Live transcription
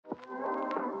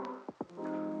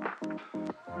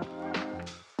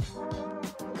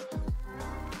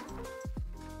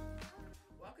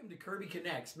Kirby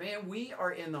Connects. Man, we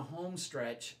are in the home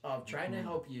stretch of trying to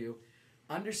help you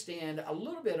understand a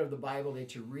little bit of the Bible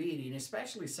that you're reading,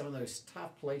 especially some of those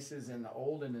tough places in the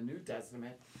Old and the New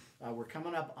Testament. We're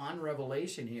coming up on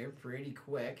Revelation here pretty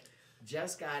quick.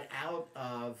 Just got out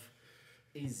of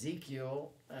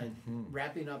Ezekiel,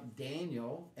 wrapping up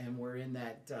Daniel, and we're in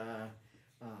that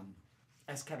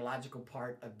eschatological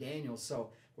part of Daniel.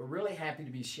 So we're really happy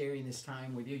to be sharing this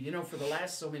time with you. You know, for the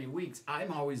last so many weeks,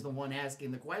 I'm always the one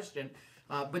asking the question.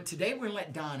 But today we're going to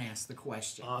let Don ask the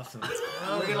question. Awesome.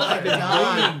 We're going to let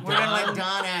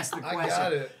Don ask the question. I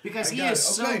got it. Because he is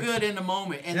so good in the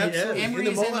moment. And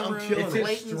Emery's in the room.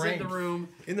 Clayton's in the room.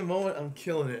 In the moment, I'm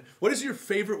killing it. What is your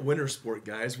favorite winter sport,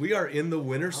 guys? We are in the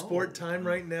winter sport time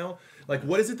right now. Like,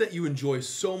 what is it that you enjoy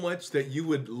so much that you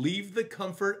would leave the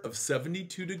comfort of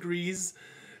 72 degrees,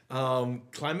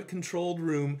 climate-controlled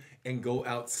room, and go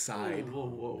outside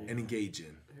and engage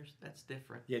in? That's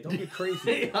different. Yeah, don't get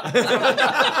crazy.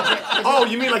 Oh,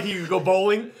 you mean like you go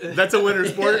bowling? That's a winter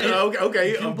sport?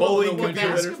 Okay. Bowling could be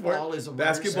a winter sport. Is a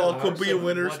Basketball could be a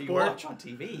winter What do you sport. watch on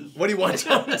TV? What do you watch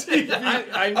on TV?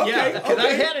 Yeah, because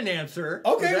I had an answer.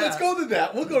 Okay, let's go to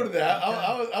that. We'll go to that.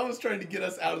 I was trying to get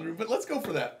us out of the room, but let's go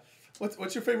for that.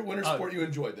 What's your favorite winter sport you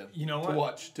enjoy then? You know what? To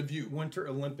watch, to view. Winter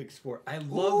Olympic sport. I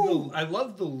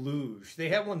love the luge. They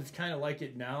have one that's kind of like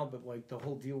it now, but like the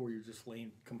whole deal where you're just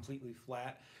laying completely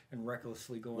flat and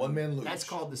recklessly going. One-man luge. That's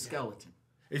called the skeleton.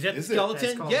 Is that the Is it?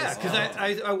 skeleton? That's Yeah, called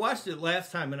because I watched it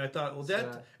last time and I thought, well,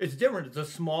 it's different. It's a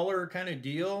smaller kind of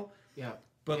deal. Yeah.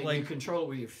 But and like you control it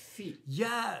with your feet.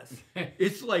 Yes,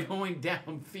 it's like Going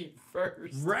down feet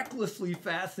first. recklessly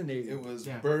fascinating. It was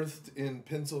birthed in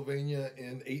Pennsylvania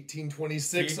in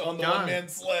 1826 See, on the Don. one-man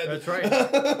sled. That's right.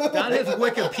 Don has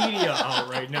Wikipedia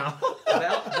out right now.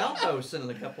 Valpo's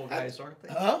sending a couple of guys, aren't they?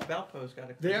 Valpo's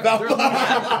got a Valpo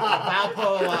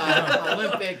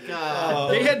Olympic.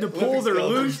 They had to pull their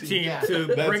luge team to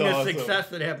bring the awesome. success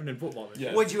that happened in football.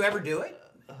 Yeah. Would you ever do it?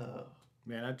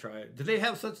 Man, I'd try it. Do they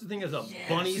have such a thing as a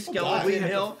bunny skeleton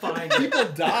hill? People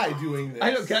die doing this.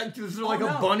 I don't get. Is there like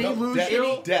a bunny luge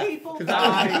hill? Death. People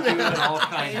die doing all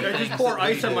kinds of I things. just pour that we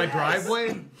ice on do. my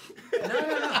driveway.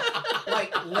 No.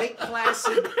 Like Lake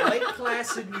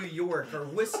Placid, New York, or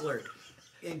Whistler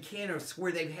in Canada,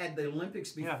 where they've had the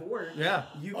Olympics before. Yeah.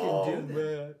 You can do that.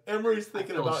 Man. Emery's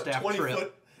thinking feel a about staff 20 trip.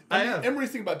 foot. I am. Emery's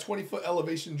thinking about 20-foot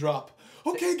elevation drop.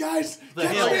 Okay, guys. The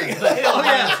get hill. ready. The hill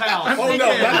around town. Oh,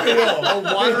 no, not the hill. A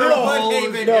water hose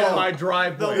Woodhaven in Hill. my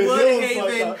driveway. The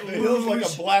The hill's like a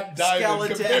black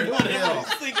diamond skeleton compared to hill.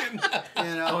 Emery's thinking. You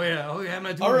know? Oh yeah. I'm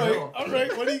not doing All right, hill. all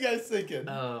right. What are you guys thinking?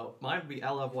 Mine would be, I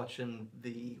love watching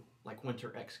the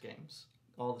winter X Games.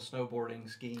 All the snowboarding,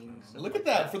 skiing. stuff Look like at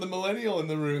that for the millennial in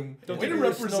the room. Don't Way they to do the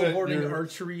represent snowboarding your...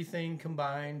 archery thing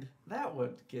combined? That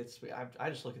one gets me. I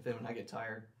just look at them and I get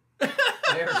tired.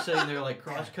 They're sitting there like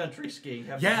cross country skiing,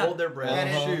 having to hold their breath. That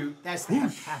is, Shoot. that's the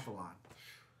heptathlon.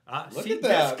 Look See, at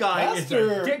that, this guy Pastor.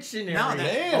 is a dictionary No,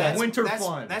 of winter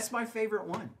fun. That's my favorite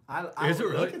one. Is it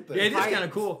really? Look at that. Yeah, it is If I- kind of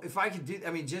cool. If I could do,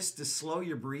 I mean, just to slow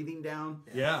your breathing down,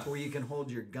 Yeah. where you can hold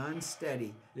your gun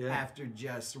steady Yeah. after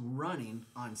just running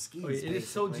on skis. Oh, it is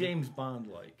so basically. James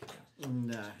Bond-like.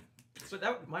 And,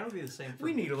 But mine would be the same. For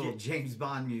we need a little James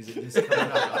Bond music just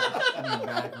coming up in the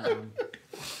background.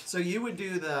 So you would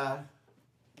do the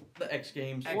X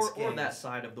Games, X or Games. that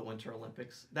side of the Winter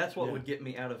Olympics. That's what would get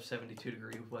me out of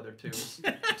 72-degree weather too,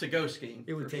 to go skiing.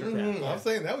 It would for take sure. that. I'm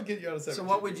saying that would get you out of 72. So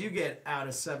what would you get out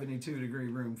of 72-degree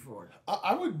room for?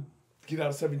 I would get out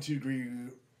of 72-degree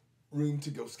room to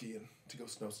go skiing, to go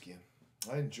snow skiing.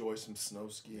 I enjoy some snow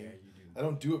skiing. Yeah, you do. I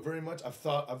don't do it very much.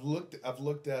 I've looked at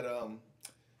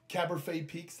Cabernet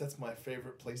Peaks. That's my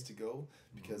favorite place to go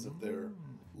because of their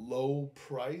low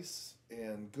price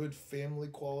and good family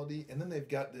quality. And then they've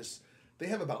got this. They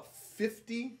have about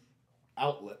 50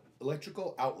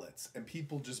 electrical outlets, and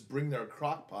people just bring their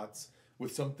crock pots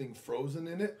with something frozen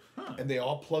in it, and they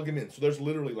all plug them in. So there's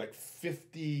literally like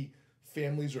 50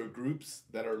 families or groups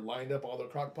that are lined up all their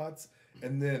crock pots,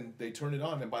 and then they turn it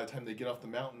on, and by the time they get off the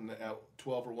mountain at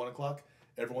 12 or 1 o'clock,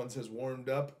 everyone's has warmed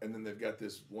up, and then they've got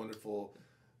this wonderful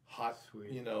hot,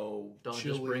 Sweet. Don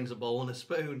chili. just brings a bowl and a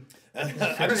spoon.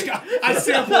 I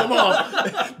sample them all.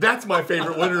 That's my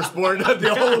favorite winter sport.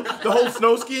 The whole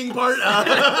snow skiing part. If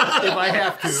I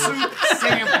have to. Soup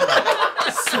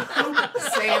sampling. Soup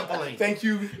sampling. Thank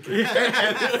you.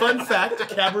 Fun fact: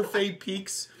 Cabernet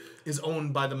Peaks is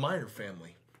owned by the Meyer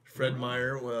family. Fred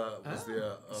Meyer was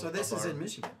the. So this is in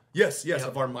Michigan. Yes,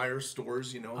 of our Meyer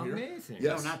stores, here. Amazing.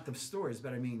 Yes. No, not the stores,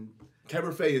 but I mean.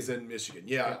 Cabernet is in Michigan.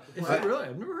 Yeah. Is it really?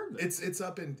 I've never heard of that. It's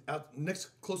up out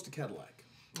next close to Cadillac.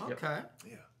 Okay.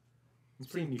 Yeah.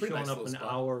 seeing you pretty showing nice up an little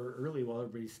spot. hour early while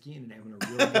everybody's skiing and having a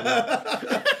really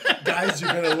good Guys,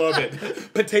 you're gonna love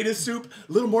it. Potato soup,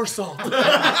 a little more salt.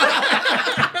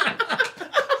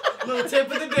 Little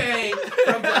tip of the day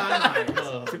from Don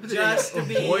Myers. Just to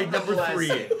be Avoid a number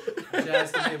blessing. 3.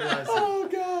 Just to be a blessing. Oh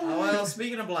God. Well,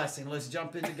 speaking of blessing, let's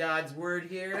jump into God's Word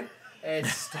here and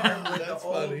start with the That's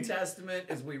Old funny. Testament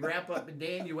as we wrap up in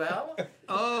Daniel.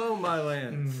 Oh, my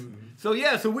lands. So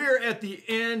we're at the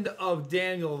end of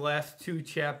Daniel, the last 2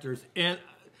 chapters. And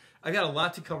I got a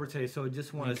lot to cover today, so I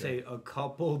just want to say a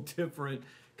couple different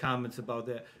comments about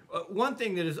that. One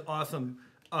thing that is awesome,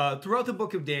 throughout the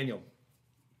book of Daniel,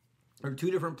 there are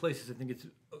 2 different places. I think it's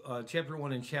chapter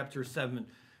 1 and chapter 7,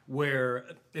 where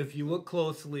if you look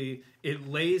closely, it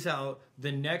lays out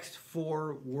the next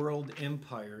 4 world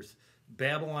empires,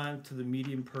 Babylon to the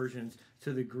Median Persians,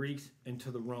 to the Greeks, and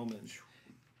to the Romans.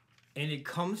 And it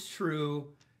comes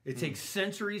true. It takes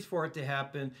centuries for it to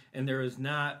happen, and there is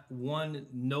not one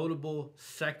notable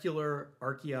secular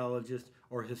archaeologist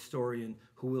or historian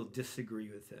who will disagree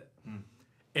with it.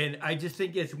 And I just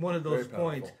think it's one of those Very powerful.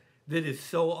 points that is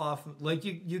so often, like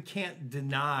you can't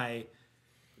deny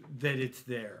that it's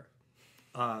there.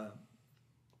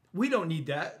 We don't need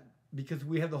that because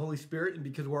we have the Holy Spirit and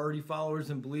because we're already followers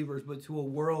and believers, but to a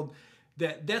world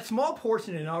that small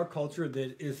portion in our culture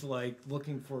that is like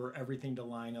looking for everything to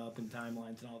line up and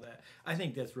timelines and all that, I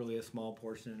think that's really a small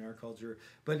portion in our culture,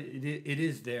 but it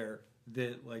is there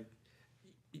that like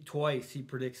twice he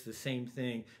predicts the same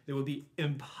thing. That would be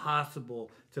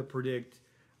impossible to predict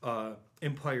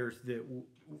empires that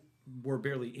were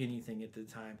barely anything at the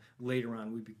time. Later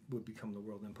on, would become the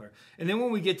world empire. And then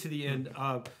when we get to the end,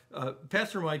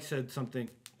 Pastor Mike said something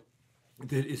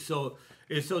that is so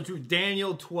true.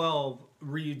 Daniel 12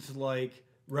 reads like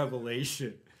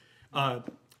Revelation. So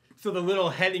the little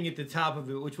heading at the top of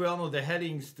it, which we all know the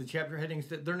headings, the chapter headings,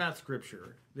 they're not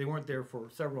scripture. They weren't there for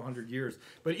several hundred years.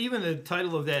 But even the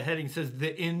title of that heading says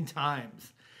the end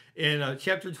times. And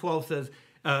chapter 12 says,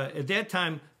 at that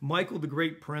time, Michael, the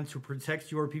great prince who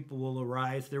protects your people, will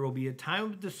arise. There will be a time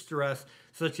of distress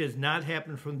such as not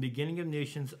happened from the beginning of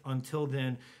nations until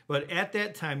then. But at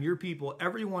that time, your people,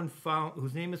 everyone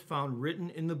whose name is found written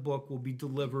in the book, will be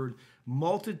delivered.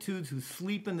 Multitudes who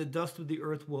sleep in the dust of the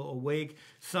earth will awake,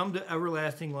 some to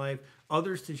everlasting life,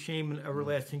 others to shame and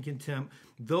everlasting contempt.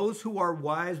 Those who are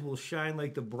wise will shine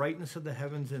like the brightness of the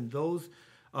heavens, and those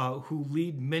who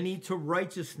lead many to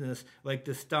righteousness like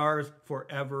the stars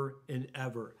forever and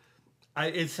ever.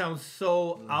 It sounds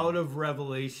so out of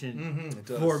Revelation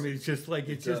for me. It's just like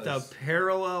it's just a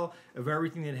parallel of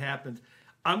everything that happens.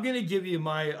 I'm going to give you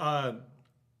my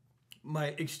my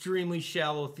extremely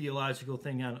shallow theological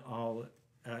thing on all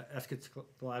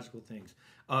eschatological things.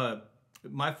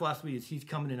 My philosophy is he's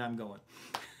coming and I'm going.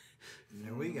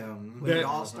 There we go. When it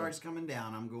all starts coming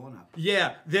down, I'm going up.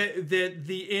 Yeah,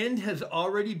 the end has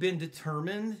already been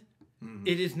determined.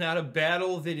 It is not a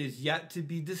battle that is yet to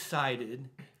be decided.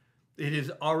 It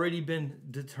has already been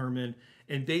determined,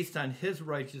 and based on his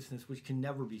righteousness, which can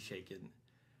never be shaken,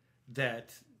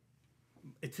 that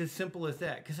it's as simple as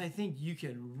that. Because I think you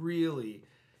can really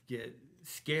get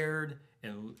scared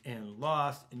and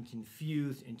lost and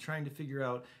confused and trying to figure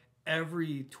out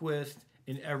every twist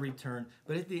in every turn.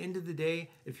 But at the end of the day,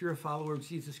 if you're a follower of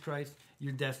Jesus Christ,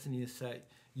 your destiny is set.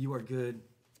 You are good.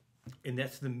 And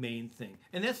that's the main thing.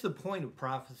 And that's the point of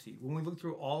prophecy. When we look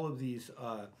through all of these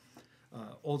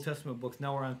Old Testament books,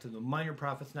 now we're on to the minor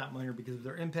prophets, not minor because of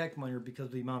their impact, minor because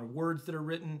of the amount of words that are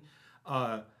written.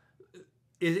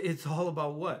 It's all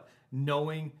about what?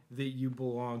 Knowing that you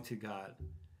belong to God.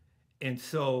 And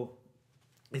so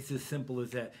it's as simple as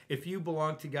that. If you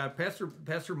belong to God,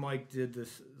 Pastor Mike did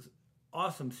this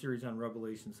awesome series on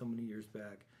Revelation so many years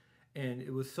back, and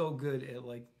it was so good at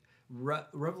like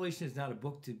Revelation is not a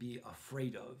book to be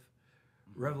afraid of.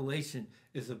 Revelation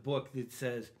is a book that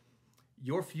says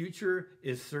your future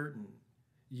is certain.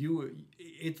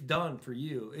 It's done for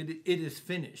you. It is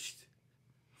finished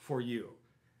for you,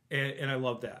 and I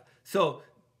love that. So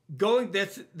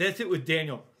that's it with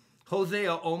Daniel.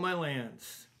 Hosea, oh my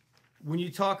lands. When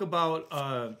you talk about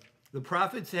the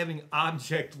prophets having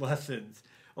object lessons,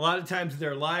 a lot of times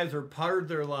their lives or part of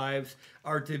their lives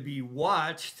are to be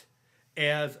watched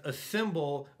as a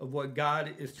symbol of what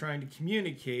God is trying to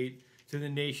communicate to the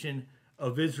nation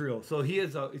of Israel. So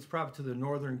he's prophet to the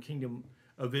northern kingdom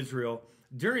of Israel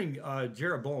during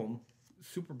Jeroboam,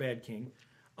 super bad king.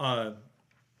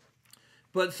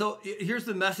 But so here's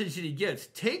the message that he gets.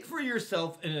 Take for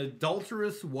yourself an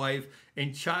adulterous wife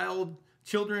and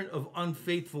children of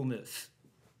unfaithfulness.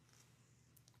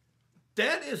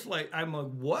 That is like, I'm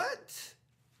like, what?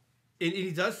 And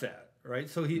he does that, right?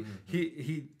 So he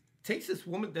takes this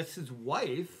woman that's his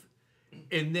wife,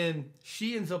 and then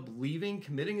she ends up leaving,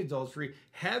 committing adultery,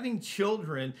 having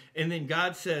children, and then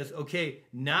God says, okay,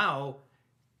 now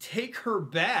take her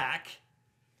back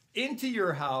into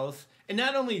your house. And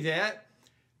not only that,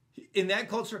 in that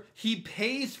culture, he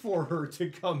pays for her to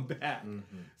come back.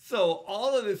 So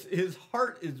all of this, his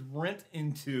heart is rent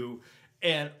into,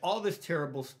 and all this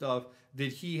terrible stuff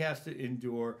that he has to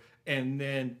endure, and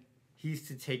then he's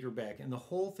to take her back. And the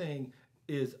whole thing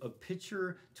is a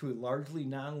picture to a largely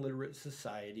non-literate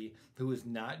society who is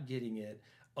not getting it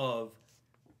of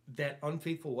that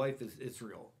unfaithful wife is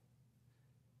Israel.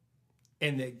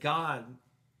 And that God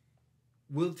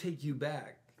will take you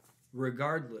back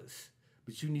regardless,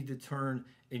 but you need to turn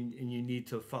and you need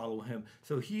to follow him.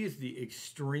 So he is the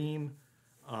extreme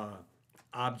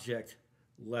object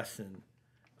lesson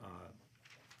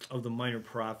of the minor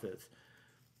prophets.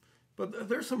 But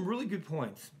there's some really good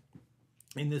points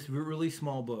in this really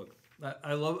small book.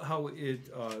 I love how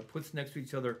it puts next to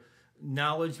each other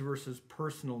knowledge versus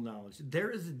personal knowledge. There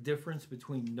is a difference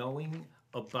between knowing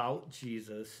about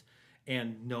Jesus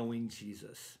and knowing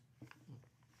Jesus.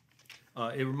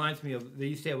 It reminds me of, they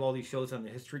used to have all these shows on the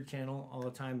History Channel all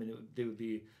the time, and they would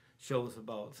be shows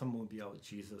about, someone would be out with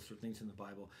Jesus or things in the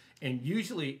Bible. And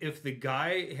usually if the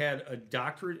guy had a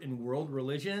doctorate in world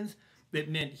religions, that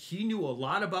meant he knew a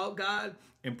lot about God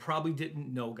and probably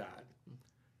didn't know God.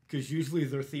 Because usually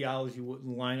their theology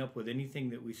wouldn't line up with anything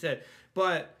that we said.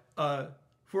 But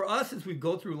for us, as we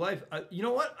go through life, you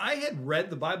know what? I had read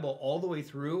the Bible all the way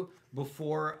through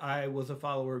before I was a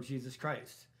follower of Jesus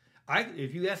Christ.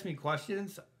 If you ask me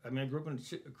questions, I mean, I grew up in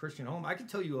a Christian home. I could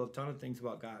tell you a ton of things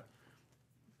about God.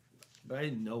 But I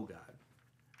didn't know God.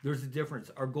 There's a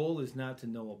difference. Our goal is not to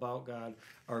know about God.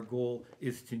 Our goal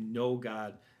is to know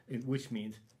God, which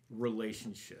means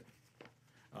relationship.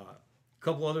 A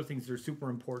couple other things that are super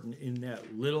important in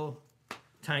that little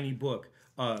tiny book.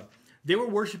 They were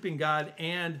worshiping God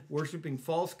and worshiping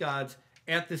false gods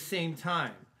at the same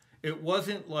time. It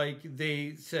wasn't like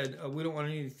they said, we don't want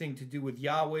anything to do with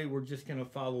Yahweh, we're just going to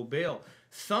follow Baal.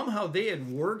 Somehow they had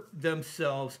worked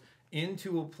themselves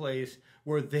into a place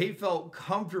where they felt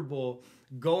comfortable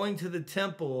going to the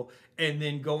temple and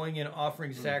then going and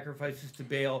offering sacrifices to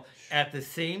Baal at the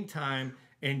same time,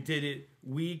 and did it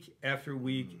week after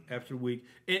week after week.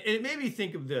 And it made me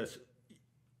think of this.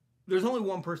 There's only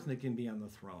one person that can be on the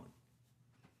throne.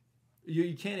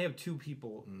 You can't have two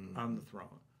people on the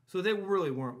throne. So they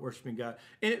really weren't worshiping God.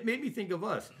 And it made me think of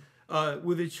us.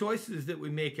 With the choices that we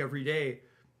make every day,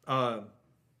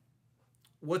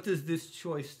 what does this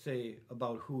choice say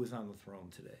about who is on the throne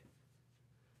today?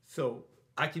 So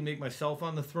I can make myself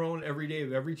on the throne every day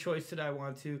of every choice that I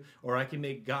want to, or I can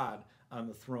make God on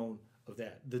the throne of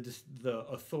that. The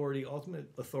authority, ultimate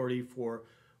authority for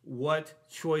what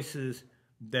choices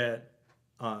that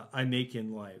I make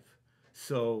in life.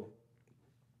 So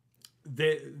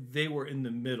they were in the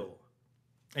middle,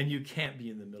 and you can't be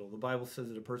in the middle. The Bible says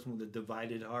that a person with a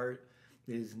divided heart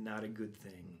is not a good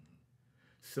thing.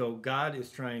 So God is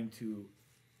trying to,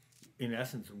 in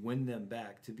essence, win them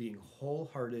back to being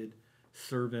wholehearted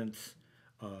servants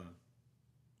of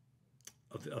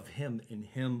Him and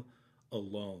Him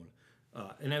alone.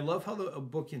 And I love how the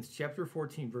book ends. Chapter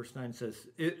 14, verse 9 says,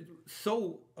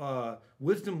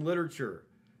 wisdom literature.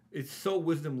 It's so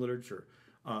wisdom literature.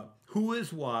 Who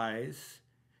is wise,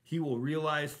 he will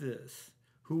realize this.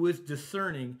 Who is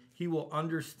discerning, he will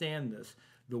understand this.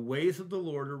 The ways of the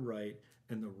Lord are right,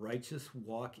 and the righteous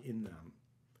walk in them,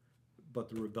 but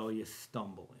the rebellious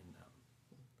stumble in them.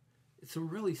 It's a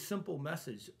really simple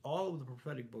message. All of the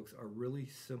prophetic books are really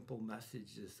simple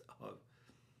messages of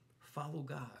follow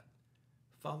God.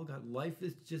 Follow God. Life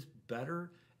is just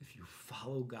better if you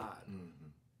follow God.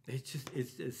 It's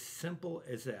as simple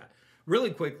as that.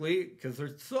 Really quickly, because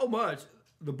there's so much,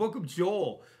 the book of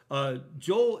Joel.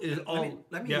 Joel is all...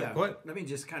 Let me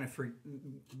just kind of,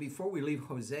 before we leave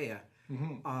Hosea,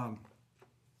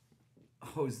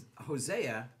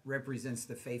 Hosea represents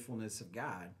the faithfulness of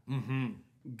God.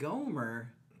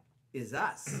 Gomer is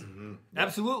us.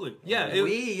 Absolutely. Yeah.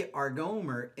 We are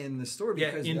Gomer in the story.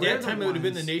 Because in that time it would have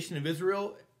been the nation of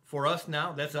Israel. For us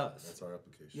now, that's us. That's our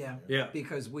application. Yeah.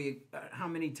 Because how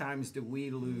many times do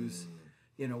we lose...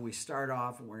 You know, we start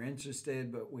off and we're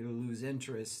interested, but we lose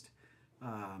interest.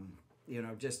 You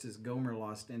know, just as Gomer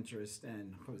lost interest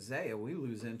in Hosea, we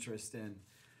lose interest in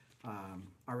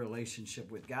our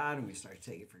relationship with God, and we start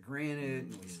taking it for granted,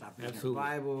 and we stop reading our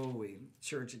Bible,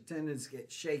 church attendance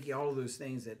get shaky, all of those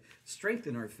things that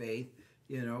strengthen our faith,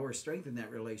 you know, or strengthen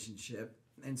that relationship.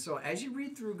 And so as you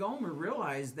read through Gomer,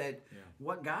 realize that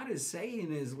what God is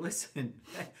saying is, listen,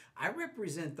 I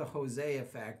represent the Hosea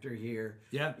factor here.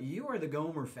 Yeah. You are the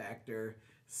Gomer factor.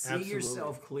 See Absolutely.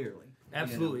 yourself clearly.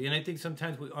 Absolutely. And I think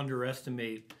sometimes we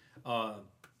overestimate our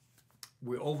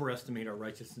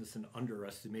righteousness and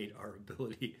underestimate our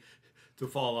ability to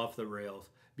fall off the rails,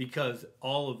 because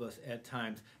all of us at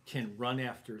times can run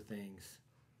after things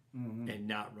and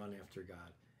not run after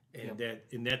God.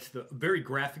 And that's the very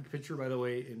graphic picture, by the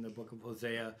way, in the book of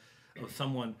Hosea, of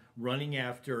someone running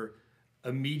after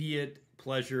immediate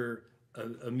pleasure,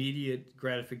 immediate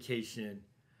gratification,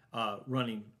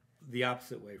 running the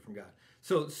opposite way from God.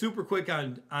 So super quick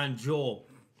on Joel.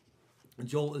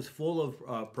 Joel is full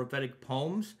of prophetic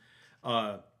poems.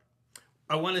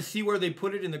 I want to see where they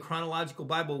put it in the chronological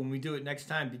Bible when we do it next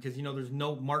time, because there's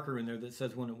no marker in there that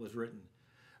says when it was written.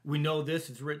 We know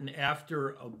it's written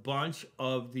after a bunch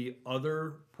of the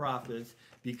other prophets,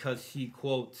 because he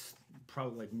quotes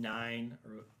probably like 9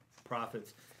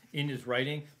 prophets in his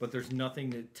writing, but there's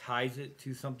nothing that ties it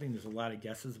to something. There's a lot of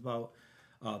guesses about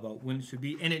when it should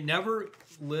be. And it never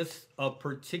lists a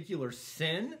particular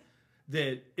sin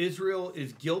that Israel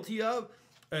is guilty of.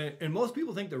 And most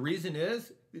people think the reason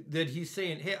is that he's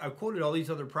saying, hey, I've quoted all these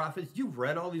other prophets. You've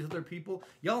read all these other people.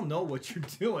 Y'all know what you're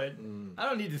doing. I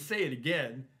don't need to say it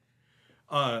again.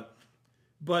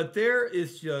 But there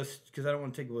is just, because I don't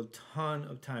want to take a ton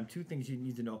of time, 2 things you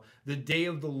need to know. The day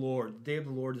of the Lord. The day of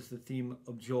the Lord is the theme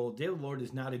of Joel. The day of the Lord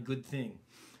is not a good thing.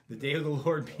 The day of the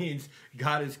Lord means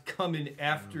God is coming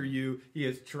after you. He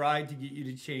has tried to get you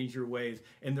to change your ways.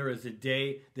 And there is a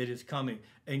day that is coming.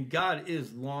 And God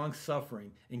is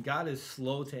long-suffering. And God is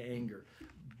slow to anger.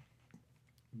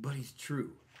 But he's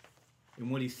true. And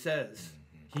what he says,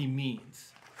 he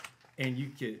means. And you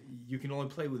can only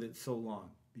play with it so long,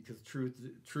 because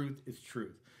truth is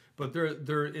truth. But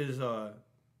there is a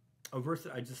verse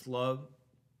that I just love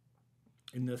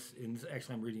in this.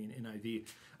 Actually, I'm reading in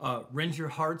NIV. Rend your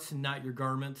hearts and not your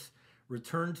garments.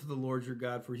 Return to the Lord your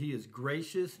God, for he is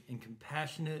gracious and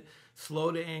compassionate,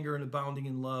 slow to anger and abounding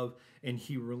in love, and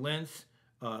he relents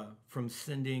from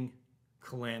sending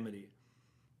calamity.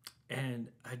 And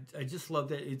I just love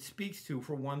that. It speaks to,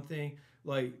 for one thing,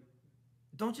 like,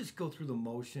 don't just go through the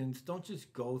motions. Don't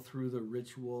just go through the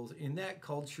rituals. In that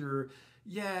culture,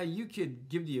 you could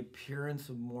give the appearance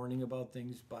of mourning about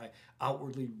things by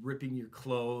outwardly ripping your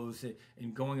clothes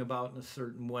and going about in a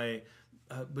certain way.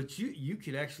 But you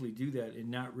could actually do that and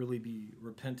not really be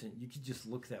repentant. You could just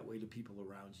look that way to people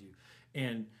around you.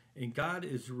 And God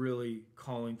is really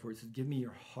calling for it. He says, give me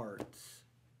your hearts.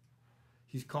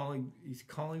 He's calling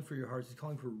for your hearts. He's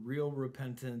calling for real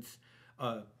repentance.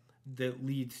 That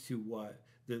leads to what?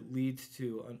 That leads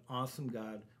to an awesome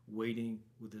God waiting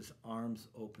with his arms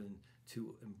open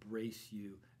to embrace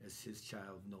you as his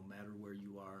child, no matter where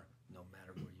you are, no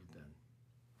matter where you've been.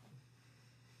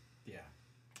 Yeah,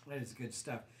 that is good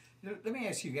stuff. Let me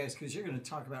ask you guys, because you're going to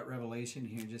talk about Revelation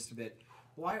here in just a bit.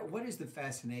 What is the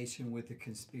fascination with the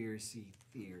conspiracy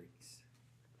theories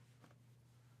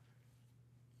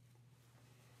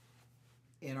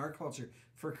in our culture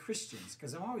for Christians?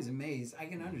 Because I'm always amazed. I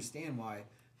can understand why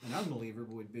an unbeliever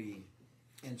would be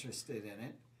interested in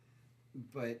it,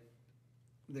 but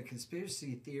the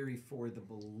conspiracy theory for the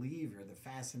believer, the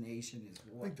fascination is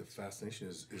what? I think the fascination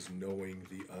is knowing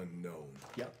the unknown.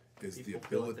 Yep. Is People the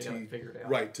feel like they ability, haven't figured it out.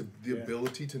 right? To the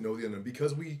ability to know the unknown,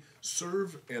 because we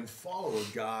serve and follow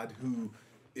a God who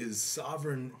is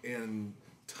sovereign and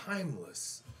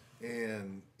timeless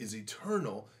and is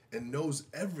eternal and knows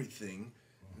everything.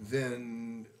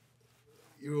 Then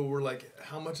we're like,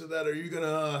 how much of that are you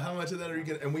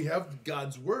gonna, and we have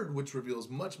God's word, which reveals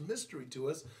much mystery to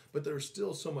us, but there's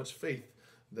still so much faith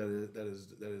that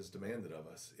is demanded of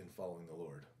us in following the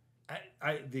Lord.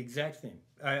 The exact thing.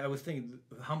 I was thinking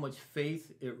how much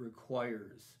faith it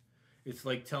requires. It's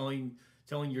like telling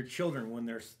your children when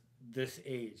they're this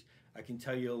age, I can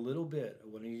tell you a little bit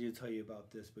of what I need to tell you about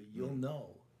this, but you'll know.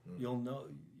 You'll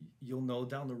know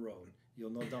down the road.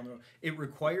 It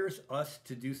requires us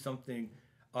to do something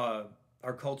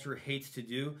our culture hates to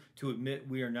do, to admit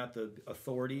we are not the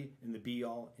authority and the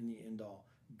be-all and the end-all.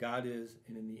 God is,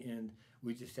 and in the end,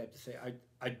 we just have to say,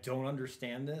 I don't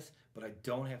understand this, but I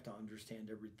don't have to understand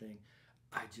everything.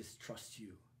 I just trust you.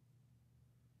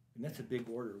 And that's a big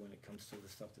order when it comes to the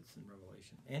stuff that's in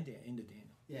Revelation and into Daniel.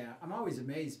 Yeah, I'm always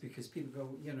amazed because people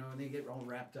go, and they get all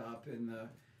wrapped up in the,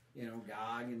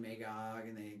 Gog and Magog,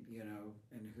 and they,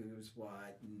 and who's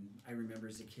what. And I remember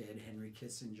as a kid, Henry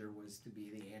Kissinger was to be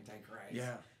the Antichrist.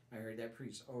 Yeah. I heard that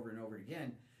preached over and over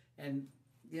again. And,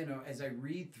 as I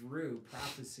read through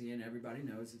prophecy, and everybody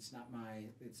knows it's not my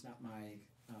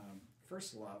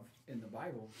first love in the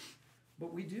Bible,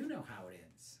 but we do know how it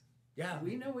ends. Yeah.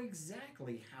 We know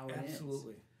exactly how it ends.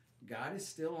 Absolutely. God is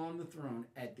still on the throne.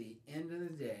 At the end of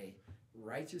the day,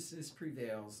 righteousness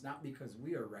prevails, not because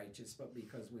we are righteous, but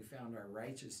because we found our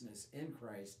righteousness in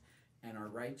Christ, and our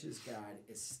righteous God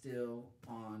is still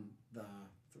on the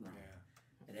throne.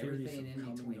 Yeah. And Theories everything of in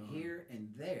coming between on. here and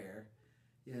there,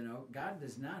 God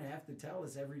does not have to tell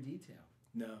us every detail.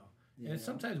 No. You And know?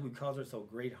 sometimes we cause ourselves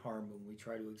great harm when we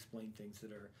try to explain things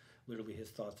that are literally his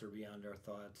thoughts or beyond our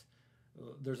thoughts.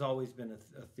 There's always been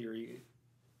a theory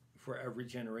for every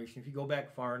generation. If you go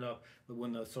back far enough, but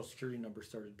when the Social Security number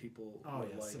started, people Oh, were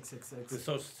yeah, like, 666. the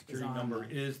Social Security on number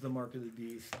the- is the mark of the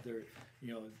beast. They're,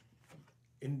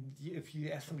 and if you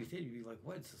ask somebody today, you'd be like,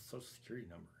 what is the Social Security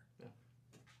number?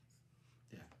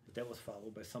 Yeah. But that was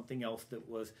followed by something else that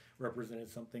was represented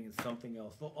something and something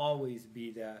else. There'll always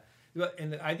be that.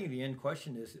 And I think the end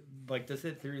question is, like, does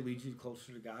that theory lead you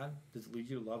closer to God? Does it lead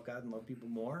you to love God and love people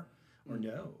more? Or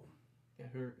no? Yeah,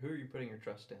 who are you putting your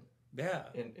trust in? Yeah.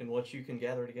 In what you can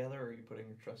gather together, or are you putting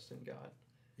your trust in God?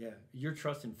 Yeah. Your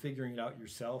trust in figuring it out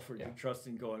yourself, or Yeah. your trust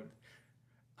in going,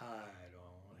 I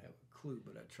don't have a clue,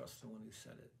 but I trust the one who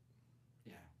said it.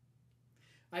 Yeah.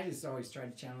 I just always try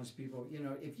to challenge people,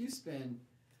 if you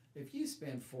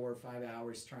spend 4 or 5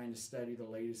 hours trying to study the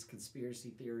latest conspiracy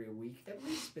theory a week, at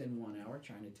least spend 1 hour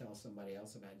trying to tell somebody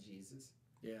else about Jesus.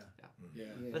 Yeah. Yeah.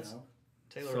 You That's- know?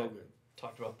 Taylor So and I good.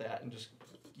 talked about that, and just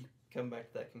you come back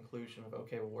to that conclusion of,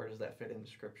 okay, well, where does that fit into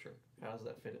Scripture? How does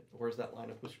that fit in? Where does that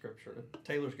line up with Scripture? And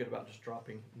Taylor's good about just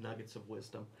dropping nuggets of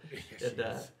wisdom. Yes, And, she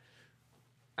is.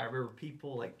 I remember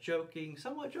people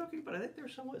somewhat joking, but I think they were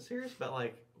somewhat serious about,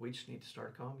 like, we just need to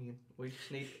start a commune. We just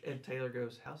need, and Taylor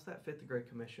goes, how's that fit the Great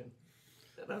Commission?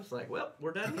 And I was like, well,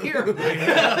 we're done here. Drop the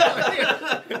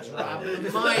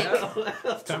mic.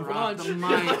 Time for Drop lunch. the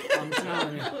mic. I'm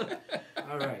telling you.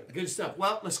 All right. Good stuff.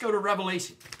 Well, let's go to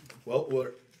Revelation. Well,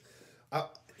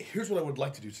 here's what I would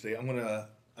like to do today. I'm gonna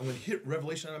hit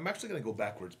Revelation, and I'm actually gonna go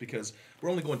backwards because we're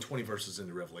only going 20 verses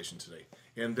into Revelation today,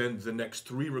 and then the next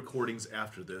 3 recordings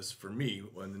after this for me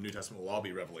in the New Testament will all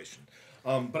be Revelation.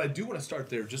 But I do want to start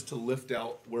there just to lift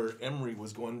out where Emery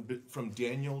was going from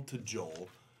Daniel to Joel,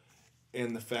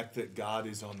 and the fact that God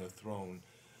is on the throne.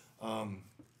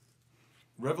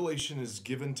 Revelation is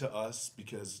given to us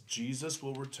because Jesus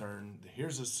will return.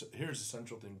 Here's a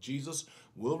central thing. Jesus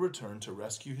will return to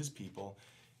rescue his people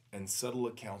and settle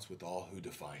accounts with all who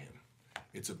defy him.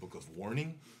 It's a book of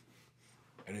warning,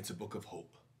 and it's a book of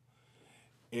hope.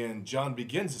 And John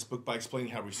begins this book by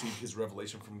explaining how he received his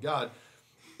revelation from God.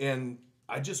 And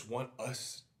I just want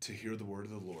us to hear the word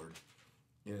of the Lord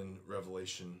in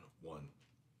Revelation 1.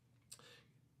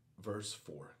 Verse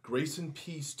 4, grace and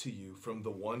peace to you from the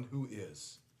one who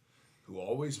is, who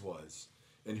always was,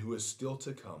 and who is still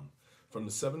to come, from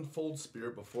the sevenfold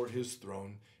Spirit before his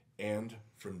throne, and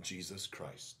from Jesus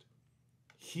Christ.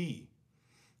 He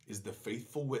is the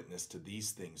faithful witness to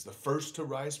these things, the first to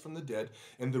rise from the dead,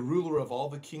 and the ruler of all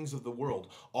the kings of the world.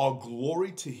 All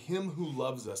glory to him who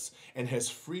loves us and has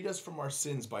freed us from our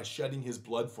sins by shedding his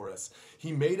blood for us.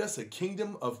 He made us a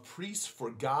kingdom of priests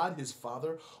for God his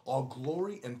Father. All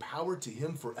glory and power to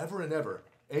him forever and ever.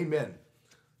 Amen.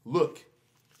 Look,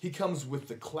 he comes with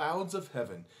the clouds of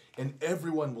heaven, and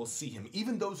everyone will see him,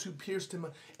 even those who pierced him,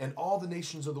 and all the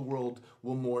nations of the world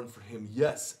will mourn for him.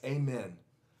 Yes, amen.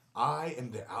 I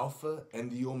am the Alpha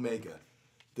and the Omega,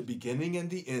 the beginning and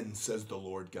the end, says the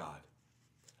Lord God.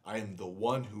 I am the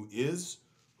one who is,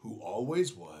 who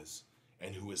always was,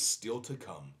 and who is still to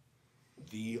come,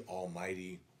 the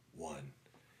Almighty One.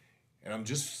 And I'm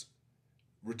just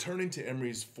returning to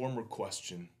Emery's former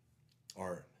question,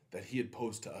 or that he had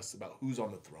posed to us about who's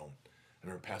on the throne. I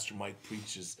remember Pastor Mike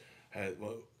preaches at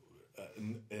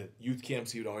youth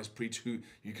camps. He would always preach who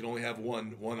you can only have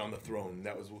one on the throne. And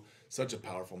that was such a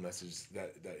powerful message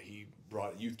that he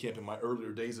brought at youth camp in my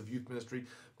earlier days of youth ministry.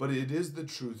 But it is the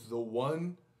truth, the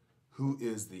one who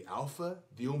is the Alpha,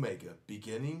 the Omega,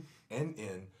 beginning and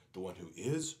end, the one who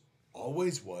is,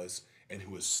 always was, and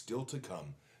who is still to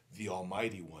come, the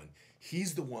Almighty One.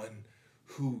 He's the one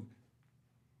who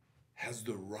has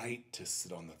the right to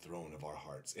sit on the throne of our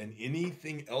hearts. And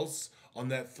anything else on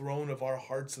that throne of our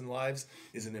hearts and lives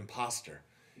is an imposter,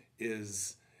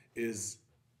 is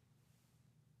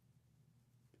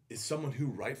someone who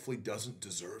rightfully doesn't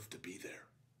deserve to be there,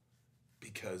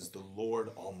 because the Lord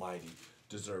Almighty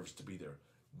deserves to be there.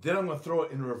 Then I'm going to throw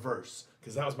it in reverse,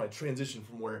 because that was my transition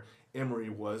from where Emery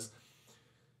was.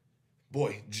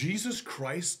 Boy, Jesus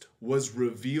Christ was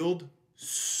revealed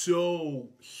so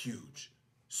huge,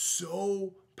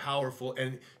 so powerful,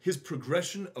 and his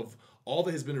progression of all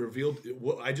that has been revealed,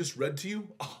 what I just read to you,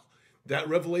 That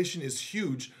revelation is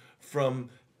huge from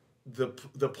the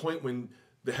point when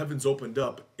the heavens opened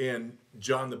up and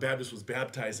John the Baptist was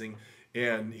baptizing,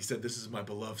 and he said, "This is my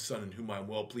beloved Son in whom I am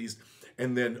well pleased."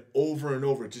 And then over and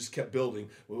over, it just kept building.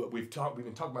 We've been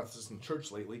talking about this in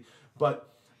church lately,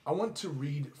 but I want to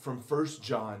read from 1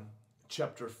 John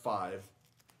chapter 5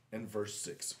 and verse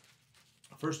 6.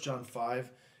 1 John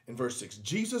 5 and verse 6.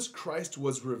 Jesus Christ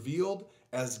was revealed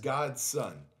as God's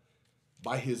Son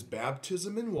by his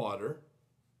baptism in water.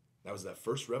 That was that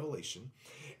first revelation.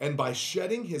 And by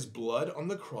shedding his blood on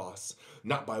the cross,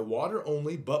 not by water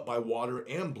only, but by water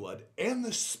and blood. And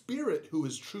the Spirit, who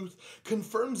is truth,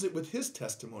 confirms it with his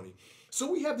testimony.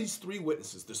 So we have these three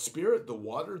witnesses, the Spirit, the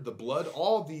water, the blood.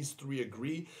 All these three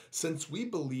agree, since we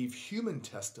believe human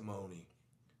testimony.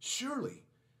 Surely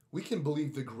we can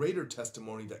believe the greater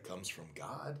testimony that comes from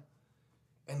God.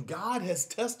 And God has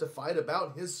testified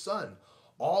about his Son.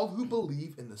 All who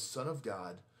believe in the Son of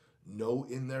God know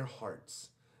in their hearts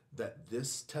that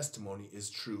this testimony is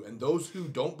true. And those who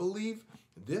don't believe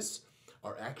this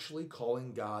are actually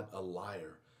calling God a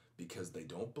liar because they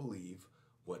don't believe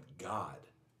what God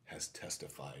has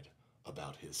testified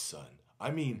about his Son.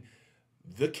 I mean,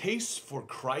 the case for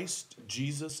Christ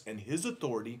Jesus and his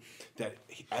authority, that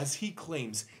as he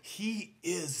claims, he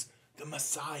is the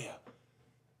Messiah,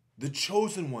 the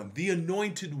chosen one, the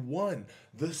anointed one,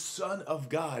 the Son of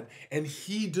God, and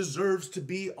he deserves to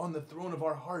be on the throne of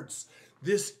our hearts.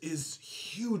 This is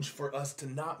huge for us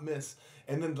to not miss.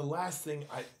 And then the last thing,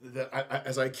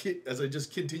 as I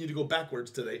just continue to go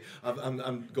backwards today,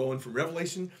 I'm going from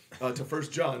Revelation to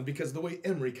 1 John because the way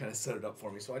Emery kind of set it up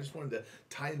for me. So I just wanted to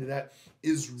tie into that.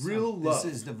 Is real love.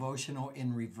 This is devotional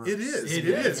in reverse. It is. It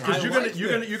is because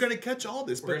you're gonna catch all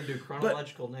this. We're gonna do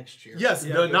chronological next year. Yes,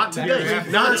 no, not today.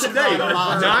 Not today.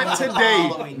 Not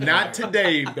today. Not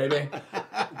today, baby.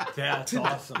 That's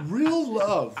awesome. Real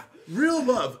love. Real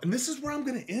love. And this is where I'm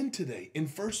going to end today. In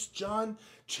 1 John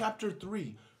chapter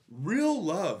 3. Real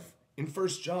love in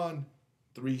 1 John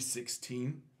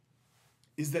 3:16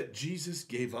 is that Jesus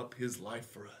gave up his life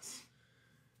for us.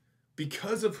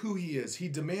 Because of who he is, he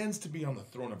demands to be on the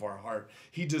throne of our heart.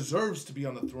 He deserves to be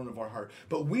on the throne of our heart.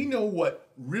 But we know what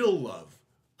real love.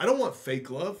 I don't want fake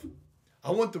love.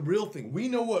 I want the real thing. We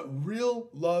know what real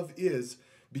love is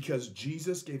because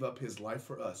Jesus gave up his life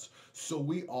for us. So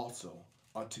we also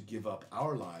ought to give up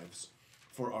our lives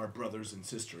for our brothers and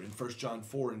sisters. In 1 John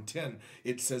 4 and 10,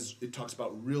 it talks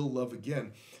about real love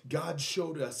again. God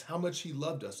showed us how much he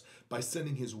loved us by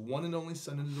sending his one and only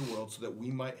Son into the world so that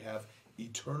we might have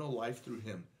eternal life through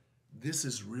him. This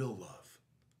is real love.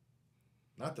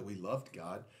 Not that we loved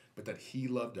God, but that he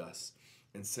loved us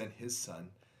and sent his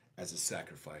Son as a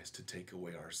sacrifice to take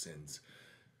away our sins.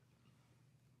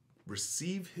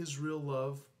 Receive his real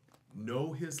love,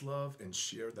 know his love, and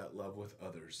share that love with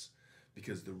others,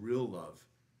 because the real love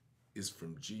is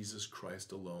from Jesus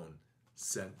Christ alone,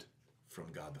 sent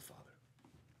from God the Father.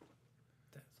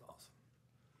 That's awesome.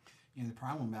 You know, the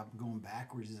problem about going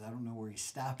backwards is I don't know where he's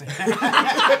stopping. That's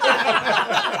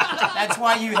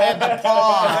why you had the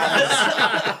pause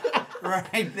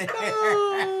right there.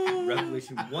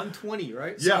 Revelation 1:20,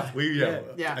 right? Yeah,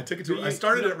 Yeah. I took it to. I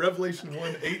started at Revelation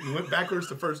 1:8 and went backwards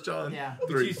to 1 John. Yeah.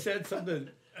 3. But you said something.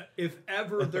 If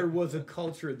ever there was a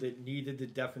culture that needed the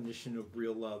definition of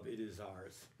real love, it is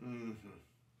ours. Mm-hmm.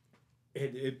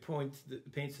 It paints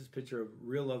this picture of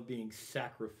real love being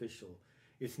sacrificial.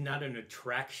 It's not an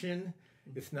attraction.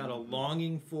 It's not a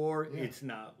longing for. Yeah. It's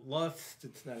not lust.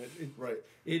 It's not. Right.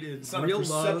 It is it's not real a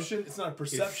perception. love. It's not a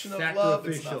perception of love.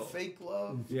 It's not fake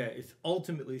love. Yeah, it's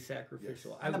ultimately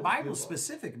sacrificial. Yes. And the Bible's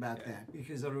specific about that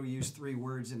because it'll use 3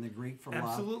 words in the Greek for love.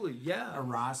 Absolutely, yeah.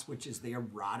 Eros, which is the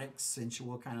erotic,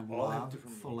 sensual kind of love.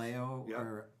 Phileo,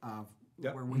 or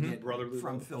where we get brotherly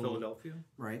from love, Philadelphia.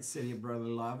 Right, city of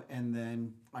brotherly love. And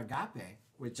then agape,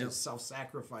 which is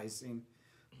self-sacrificing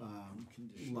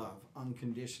love,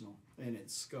 unconditional in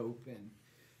its scope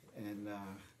and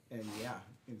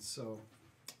so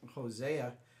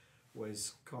Hosea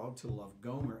was called to love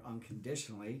Gomer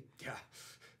unconditionally. Yeah.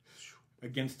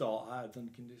 Against all odds,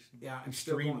 unconditional. Yeah, I'm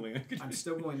Extremely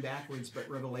still going backwards, but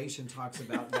Revelation talks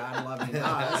about God loving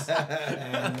us,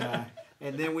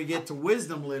 and then we get to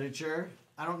wisdom literature.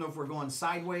 I don't know if we're going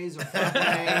sideways or front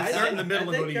ways. Start in the middle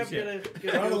of what he's saying.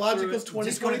 Chronological is 2023.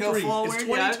 Just gonna go forward? It's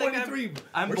 2023.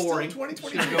 I'm We're boring. Still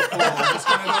 2023. Just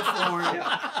gonna go forward.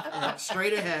 Yeah,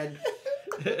 straight ahead.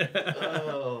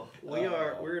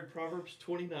 We're in Proverbs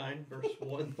 29, verse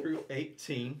 1 through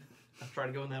 18. I'll try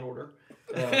to go in that order.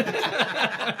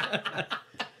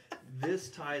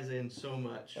 This ties in so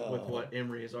much with what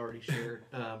Emery has already shared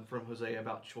from Hosea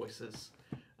about choices.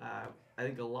 I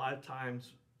think a lot of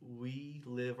times we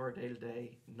live our day to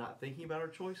day not thinking about our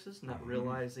choices, not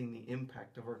realizing the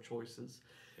impact of our choices.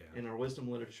 Yeah. In our wisdom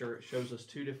literature, it shows us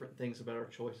two different things about our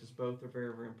choices. Both are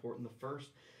very, very important. The first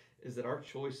is that our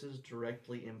choices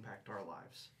directly impact our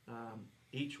lives.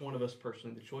 Each one of us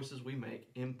personally, the choices we make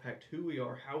impact who we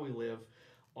are, how we live,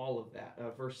 all of that.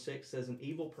 Verse 6 says, an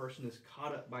evil person is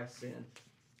caught up by sin,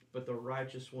 but the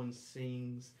righteous one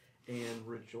sings and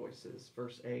rejoices.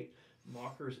 Verse 8,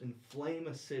 mockers inflame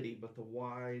a city, but the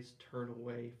wise turn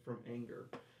away from anger.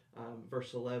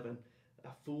 Verse 11, a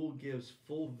fool gives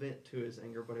full vent to his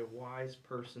anger, but a wise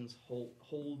person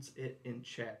holds it in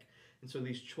check. And so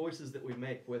these choices that we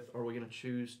make with, are we going to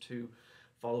choose to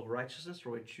follow righteousness, or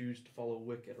are we choose to follow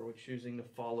wicked? Are we choosing to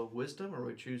follow wisdom, or are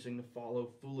we choosing to follow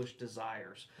foolish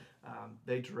desires?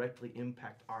 They directly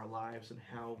impact our lives and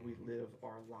how we live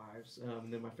our lives.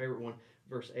 And then my favorite one,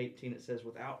 verse 18, it says,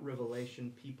 without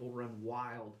revelation, people run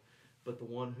wild, but the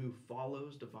one who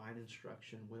follows divine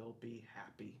instruction will be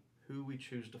happy. Who we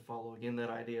choose to follow, again, that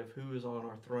idea of who is on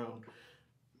our throne,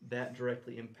 that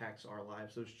directly impacts our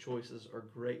lives. Those choices are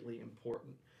greatly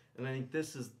important. And I think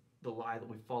this is the lie that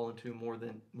we fall into more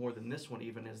than this one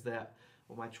even, is that,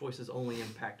 well, my choices only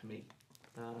impact me.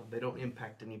 They don't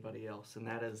impact anybody else, and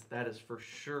that is for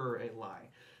sure a lie.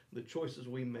 The choices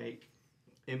we make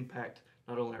impact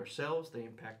not only ourselves, they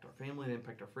impact our family, they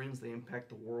impact our friends, they impact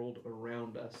the world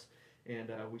around us.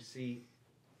 And we see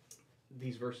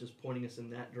these verses pointing us in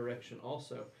that direction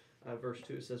also. Verse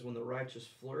 2, it says, when the righteous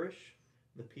flourish,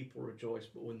 the people rejoice,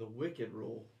 but when the wicked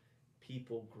rule,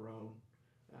 people groan.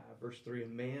 Verse 3, a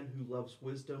man who loves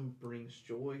wisdom brings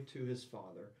joy to his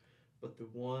father, but the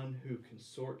one who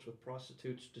consorts with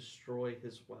prostitutes destroy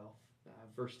his wealth.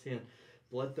 Verse 10,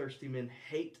 bloodthirsty men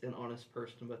hate an honest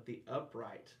person, but the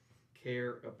upright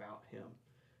care about him.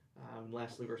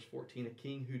 Lastly, verse 14, a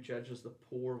king who judges the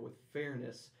poor with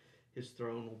fairness, his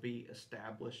throne will be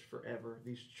established forever.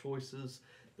 These choices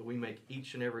that we make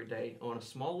each and every day, on a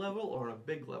small level or on a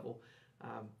big level,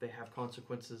 they have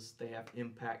consequences, they have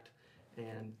impact,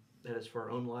 and that is for our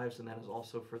own lives, and that is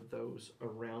also for those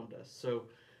around us. So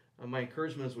my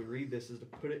encouragement as we read this is to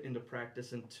put it into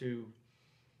practice and to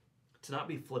not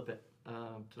be flippant,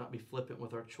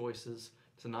 with our choices,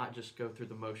 to not just go through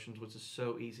the motions, which is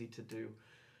so easy to do,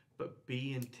 but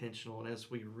be intentional. And as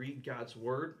we read God's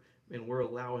word, and we're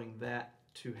allowing that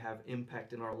to have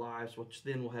impact in our lives, which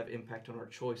then will have impact on our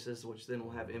choices, which then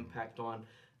will have impact on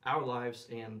our lives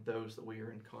and those that we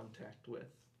are in contact with.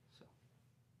 So,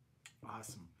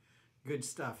 awesome. Good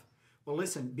stuff. Well,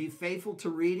 listen, be faithful to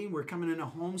reading. We're coming in a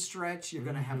home stretch. You're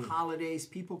going to have holidays,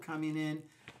 people coming in.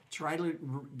 Try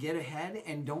to get ahead,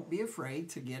 and don't be afraid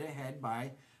to get ahead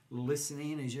by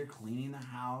listening as you're cleaning the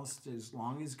house. As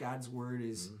long as God's word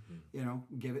is,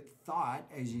 give it thought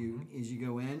as you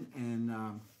go in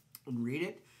and read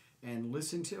it and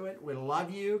listen to it. We love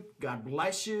you. God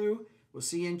bless you. We'll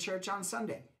see you in church on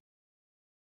Sunday.